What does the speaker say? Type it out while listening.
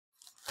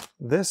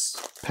This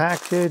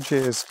package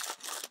is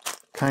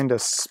kind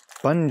of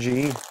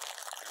spongy.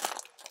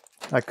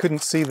 I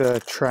couldn't see the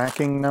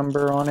tracking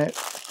number on it.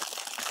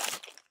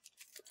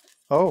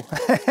 Oh,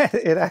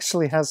 it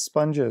actually has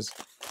sponges.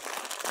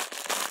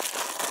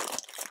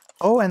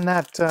 Oh, and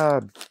that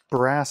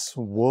brass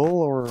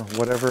wool, or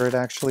whatever it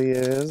actually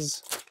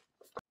is.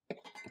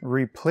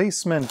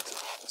 Replacement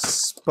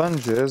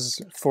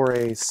sponges for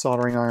a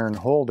soldering iron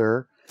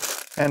holder.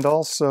 And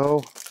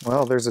also,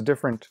 well, there's a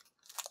different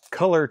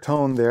color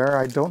tone there.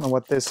 I don't know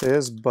what this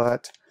is,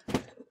 but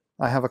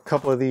I have a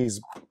couple of these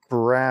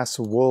brass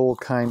wool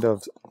kind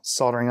of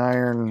soldering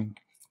iron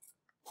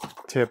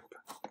tip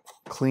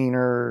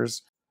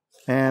cleaners.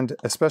 And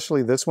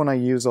especially this one I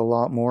use a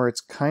lot more. It's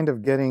kind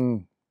of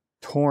getting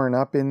torn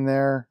up in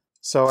there.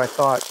 So I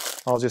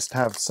thought I'll just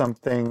have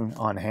something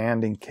on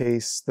hand in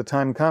case the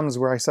time comes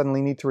where I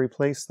suddenly need to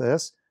replace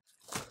this.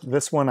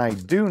 This one I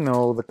do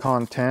know the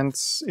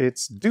contents.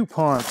 It's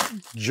DuPont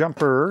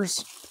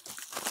jumpers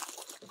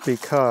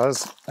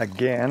because,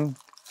 again,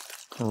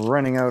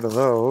 running out of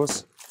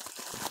those.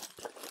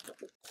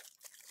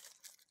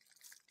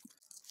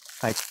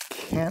 I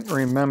can't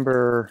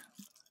remember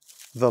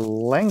the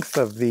length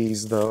of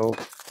these though.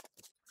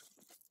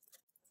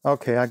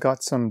 Okay, I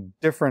got some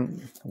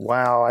different,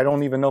 wow, I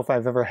don't even know if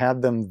I've ever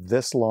had them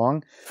this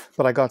long,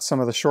 but I got some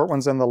of the short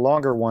ones and the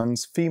longer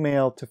ones,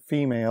 female to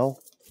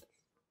female.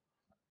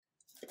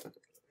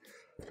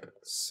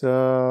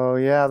 So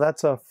yeah,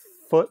 that's a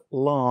foot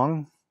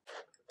long.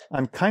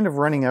 I'm kind of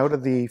running out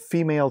of the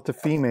female to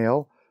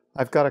female.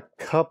 I've got a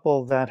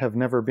couple that have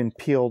never been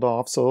peeled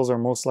off, so those are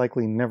most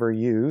likely never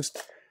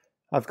used.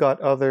 I've got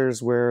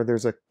others where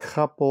there's a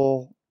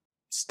couple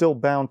still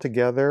bound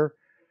together,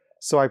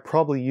 so I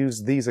probably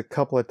used these a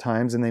couple of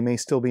times and they may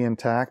still be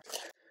intact.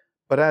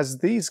 But as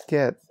these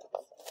get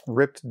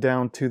ripped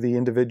down to the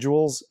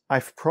individuals,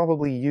 I've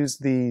probably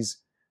used these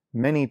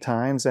many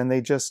times and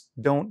they just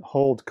don't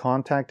hold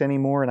contact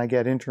anymore, and I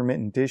get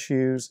intermittent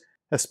issues,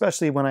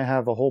 especially when I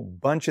have a whole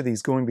bunch of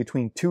these going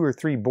between 2 or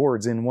 3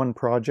 boards in one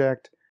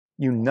project.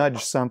 You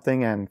nudge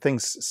something and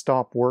things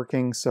stop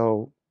working,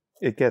 so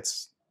it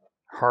gets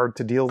hard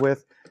to deal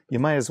with. You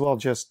might as well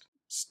just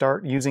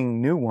start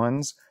using new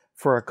ones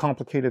for a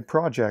complicated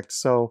project.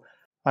 So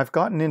I've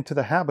gotten into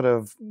the habit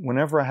of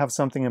whenever I have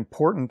something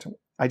important,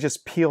 I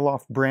just peel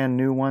off brand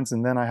new ones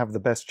and then I have the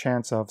best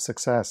chance of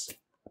success.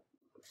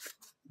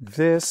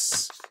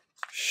 This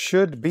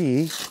should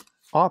be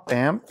op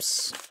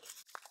amps.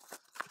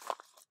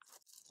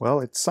 Well,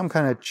 it's some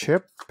kind of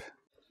chip.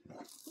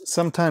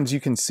 Sometimes you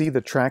can see the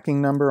tracking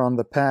number on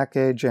the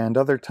package, and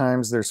other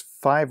times there's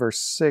 5 or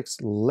 6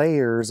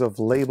 layers of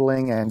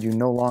labeling and you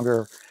no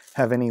longer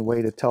have any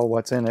way to tell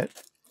what's in it.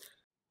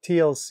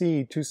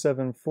 TLC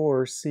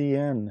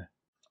 274CN.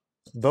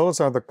 Those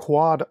are the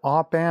quad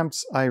op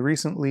amps I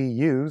recently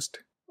used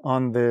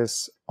on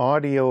this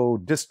audio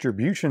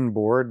distribution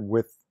board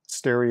with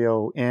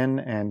stereo in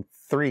and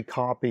 3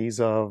 copies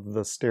of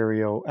the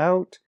stereo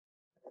out.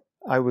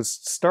 I was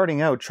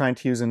starting out trying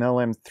to use an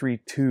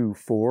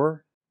LM324,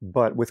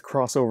 but with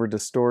crossover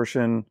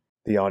distortion,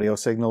 the audio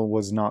signal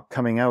was not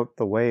coming out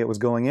the way it was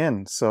going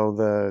in. So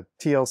the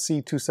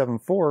TLC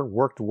 274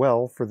 worked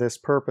well for this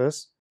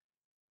purpose.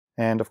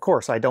 And of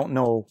course, I don't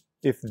know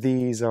if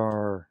these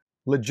are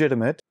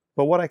legitimate,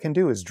 but what I can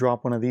do is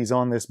drop one of these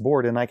on this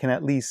board and I can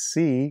at least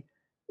see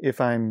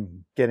if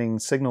I'm getting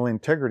signal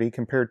integrity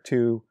compared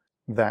to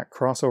that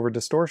crossover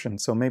distortion.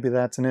 So maybe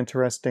that's an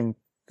interesting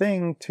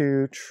thing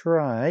to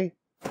try.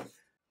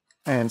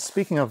 And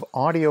speaking of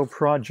audio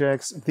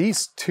projects,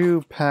 these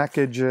 2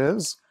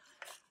 packages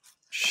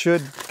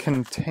should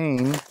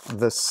contain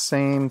the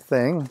same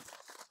thing.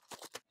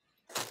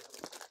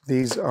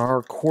 These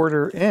are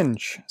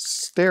 1/4-inch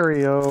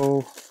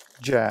stereo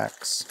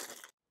jacks.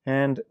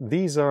 And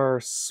these are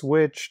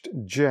switched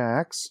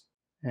jacks.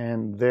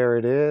 And there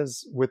it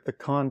is with the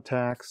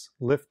contacts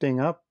lifting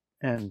up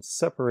and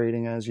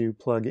separating as you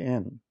plug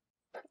in.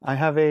 I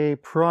have a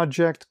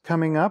project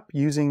coming up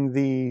using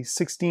the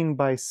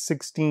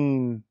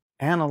 16x16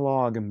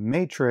 analog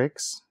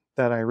matrix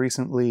that I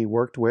recently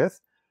worked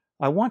with.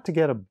 I want to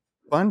get a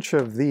bunch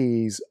of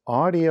these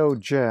audio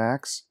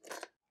jacks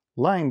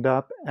lined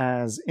up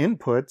as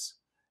inputs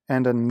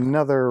and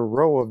another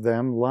row of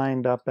them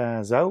lined up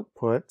as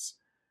outputs,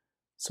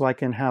 so I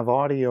can have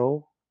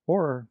audio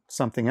or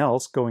something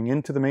else going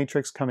into the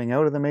matrix, coming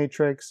out of the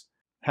matrix,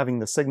 having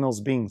the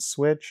signals being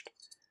switched.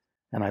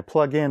 And I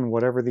plug in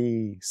whatever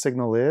the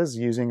signal is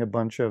using a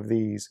bunch of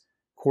these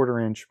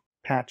 1/4-inch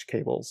patch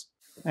cables.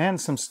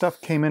 And some stuff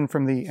came in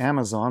from the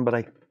Amazon, but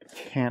I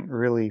can't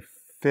really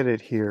fit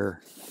it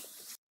here.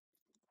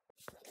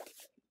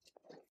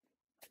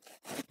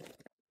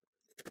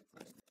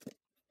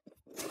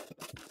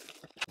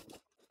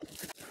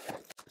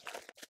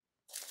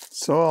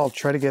 So I'll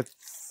try to get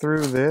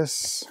through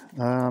this.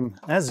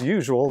 As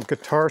usual,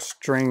 guitar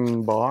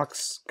string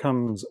box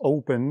comes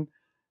open,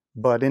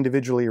 but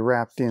individually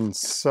wrapped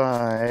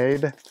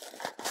inside.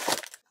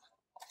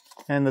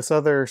 And this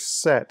other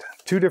set,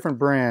 2 different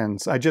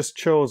brands. I just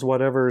chose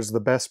whatever's the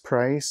best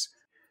price.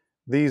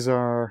 These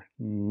are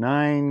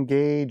 9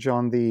 gauge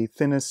on the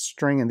thinnest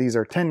string, and these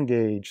are 10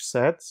 gauge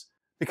sets.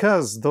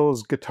 Because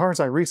those guitars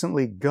I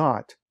recently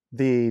got,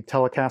 the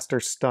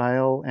Telecaster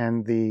style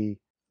and the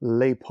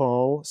Les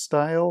Paul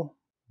style,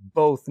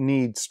 both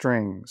need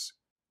strings.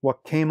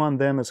 What came on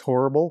them is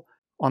horrible.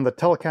 On the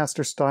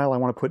Telecaster style, I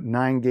want to put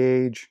 9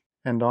 gauge,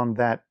 and on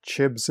that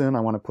Chibson,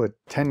 I want to put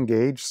 10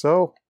 gauge.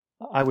 So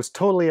I was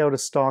totally out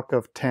of stock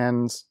of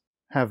 10s,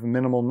 have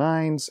minimal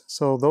 9s,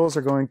 so those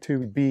are going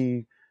to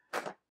be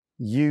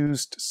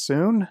used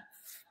soon.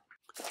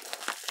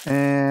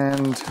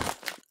 And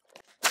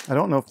I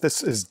don't know if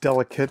this is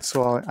delicate,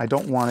 so I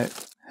don't want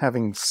it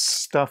having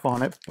stuff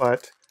on it,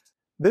 but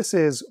this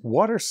is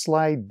water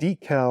slide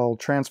decal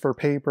transfer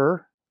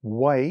paper,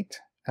 white,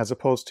 as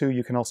opposed to,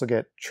 you can also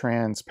get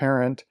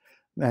transparent.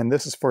 And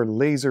this is for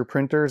laser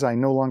printers. I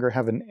no longer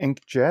have an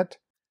inkjet.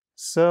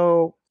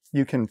 So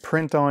you can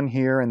print on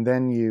here and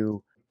then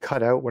you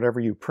cut out whatever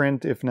you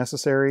print if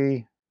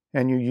necessary.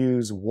 And you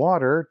use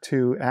water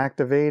to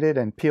activate it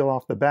and peel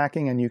off the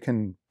backing, and you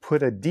can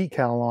put a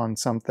decal on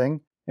something.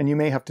 And you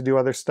may have to do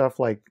other stuff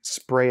like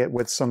spray it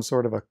with some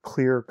sort of a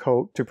clear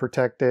coat to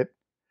protect it.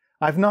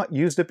 I've not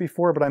used it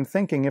before, but I'm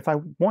thinking if I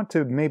want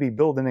to maybe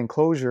build an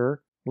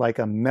enclosure, like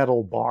a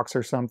metal box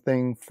or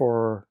something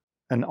for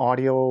an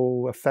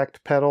audio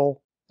effect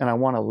pedal, and I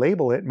want to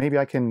label it, maybe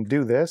I can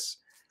do this.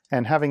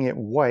 And having it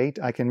white,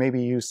 I can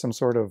maybe use some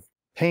sort of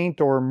paint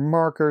or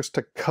markers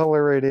to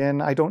color it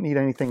in. I don't need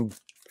anything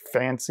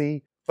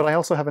fancy, but I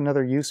also have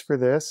another use for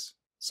this.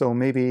 So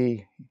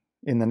maybe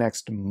in the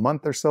next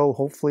month or so,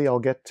 hopefully I'll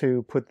get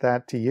to put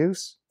that to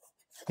use.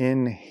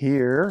 In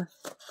here,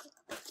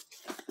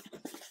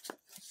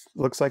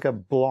 looks like a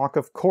block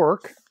of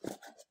cork.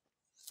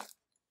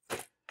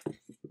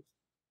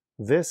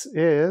 This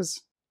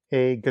is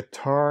a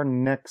guitar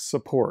neck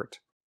support.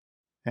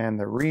 And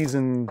the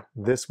reason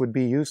this would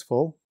be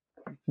useful,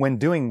 when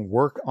doing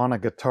work on a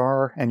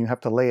guitar and you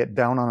have to lay it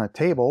down on a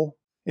table,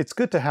 it's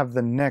good to have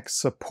the neck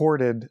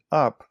supported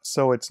up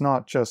so it's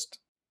not just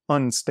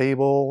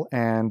unstable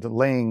and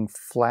laying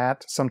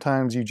flat.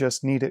 Sometimes you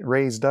just need it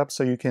raised up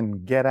so you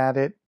can get at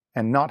it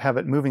and not have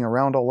it moving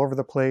around all over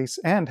the place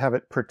and have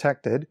it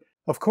protected.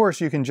 Of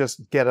course, you can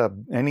just get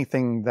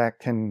anything that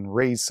can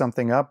raise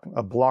something up,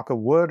 a block of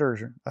wood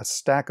or a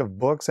stack of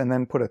books, and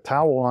then put a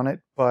towel on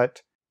it.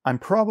 But I'm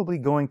probably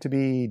going to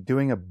be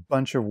doing a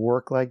bunch of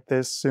work like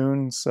this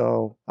soon,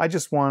 so I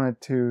just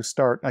wanted to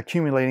start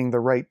accumulating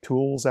the right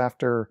tools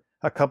after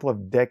a couple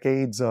of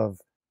decades of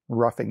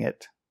roughing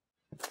it.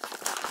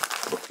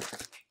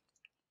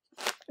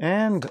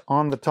 And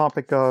on the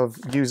topic of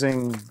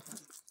using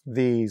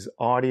these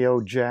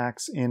audio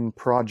jacks in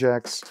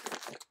projects,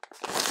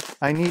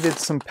 I needed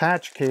some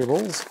patch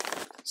cables.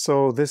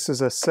 So this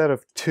is a set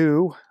of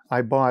 2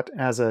 I bought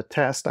as a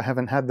test. I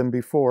haven't had them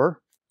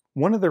before.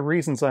 One of the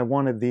reasons I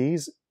wanted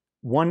these,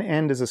 one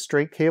end is a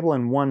straight cable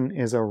and one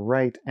is a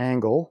right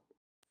angle.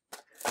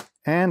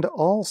 And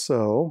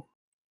also,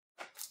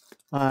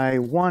 I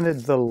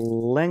wanted the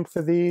length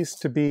of these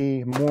to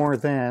be more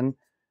than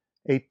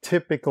a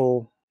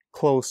typical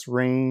close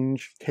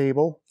range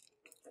cable.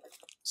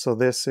 So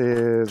this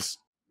is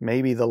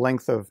maybe the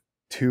length of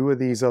 2 of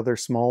these other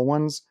small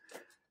ones.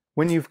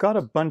 When you've got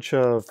a bunch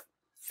of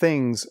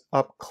things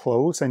up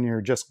close and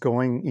you're just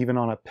going even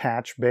on a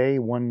patch bay,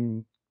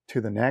 one to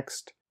the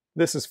next,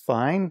 this is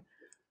fine.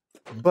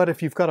 But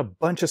if you've got a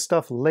bunch of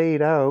stuff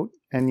laid out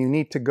and you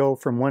need to go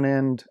from one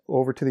end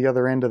over to the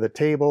other end of the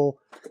table,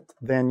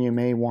 then you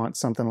may want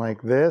something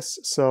like this.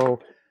 So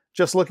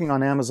just looking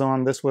on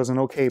Amazon, this was an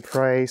okay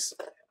price,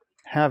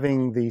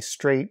 having the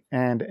straight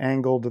and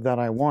angled that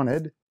I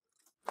wanted.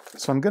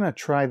 So I'm going to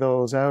try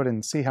those out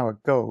and see how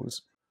it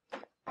goes.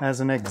 As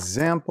an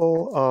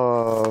example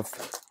of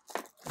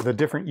the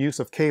different use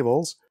of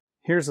cables,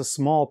 here's a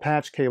small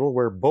patch cable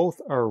where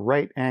both are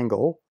right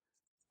angle.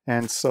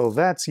 And so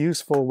that's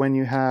useful when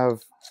you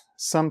have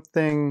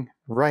something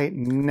right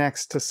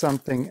next to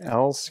something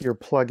else you're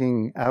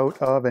plugging out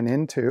of and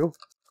into.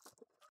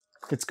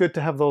 It's good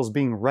to have those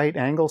being right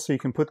angle so you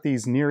can put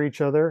these near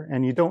each other,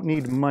 and you don't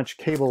need much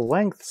cable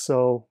length,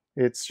 so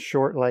it's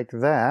short like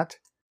that.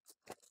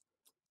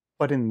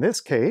 But in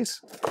this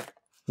case,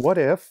 what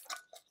if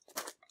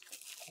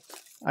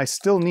I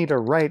still need a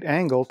right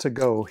angle to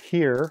go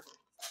here,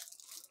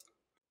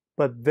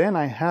 but then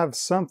I have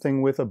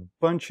something with a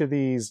bunch of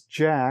these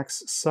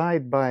jacks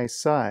side by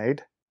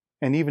side,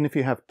 and even if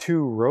you have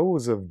 2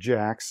 rows of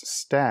jacks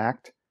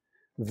stacked,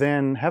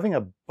 then having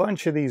a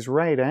bunch of these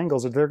right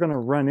angles, they're going to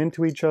run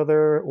into each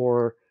other,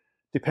 or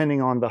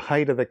depending on the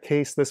height of the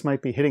case, this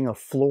might be hitting a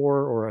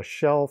floor or a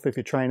shelf if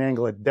you try and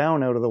angle it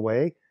down out of the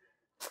way.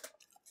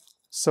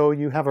 So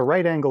you have a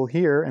right angle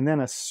here and then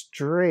a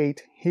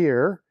straight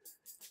here,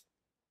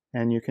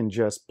 and you can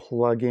just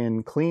plug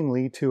in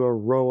cleanly to a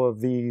row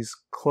of these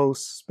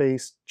close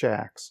spaced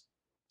jacks.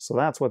 So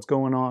that's what's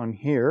going on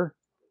here.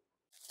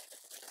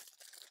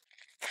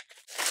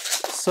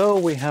 So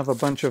we have a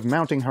bunch of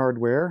mounting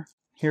hardware.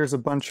 Here's a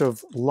bunch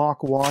of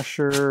lock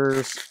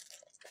washers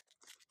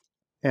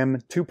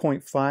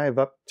M2.5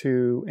 up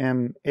to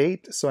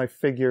M8, so I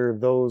figure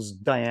those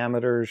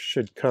diameters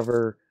should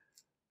cover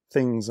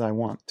things I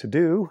want to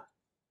do,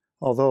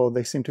 although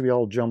they seem to be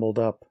all jumbled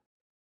up,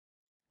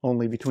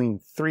 only between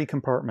 3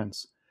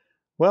 compartments.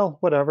 Well,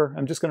 whatever,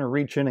 I'm just going to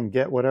reach in and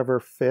get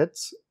whatever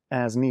fits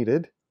as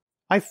needed.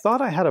 I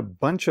thought I had a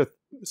bunch of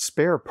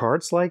spare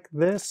parts like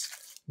this,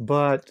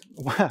 but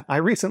I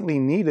recently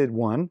needed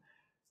one,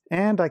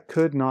 and I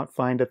could not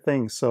find a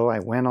thing, so I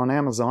went on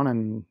Amazon,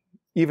 and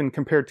even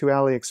compared to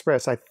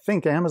AliExpress, I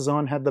think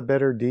Amazon had the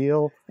better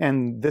deal,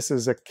 and this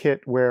is a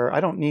kit where I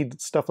don't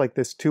need stuff like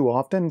this too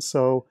often,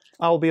 so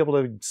I'll be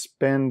able to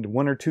spend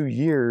 1 or 2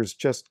 years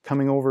just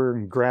coming over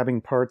and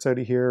grabbing parts out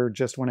of here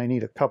just when I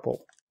need a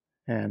couple.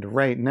 And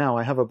right now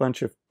I have a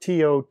bunch of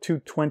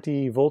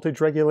TO220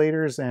 voltage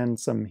regulators and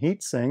some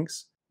heat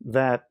sinks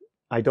that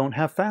I don't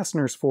have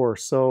fasteners for,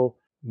 so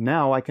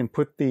now I can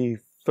put the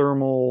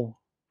thermal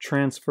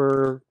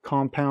transfer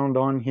compound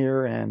on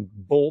here and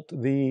bolt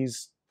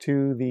these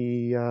to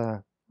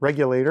the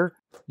regulator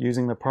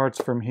using the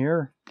parts from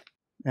here.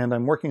 And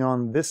I'm working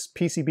on this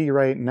PCB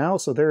right now,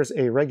 so there's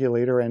a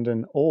regulator and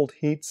an old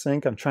heat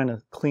sink. I'm trying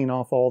to clean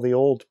off all the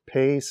old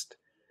paste.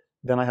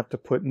 Then I have to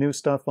put new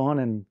stuff on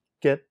and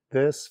get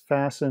this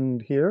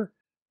fastened here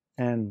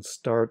and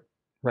start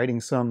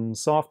writing some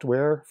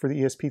software for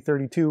the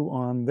ESP32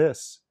 on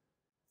this.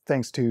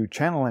 Thanks to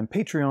channel and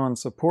Patreon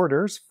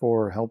supporters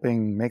for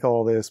helping make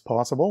all this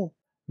possible.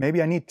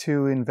 Maybe I need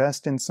to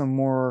invest in some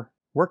more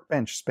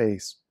workbench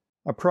space,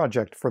 a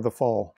project for the fall.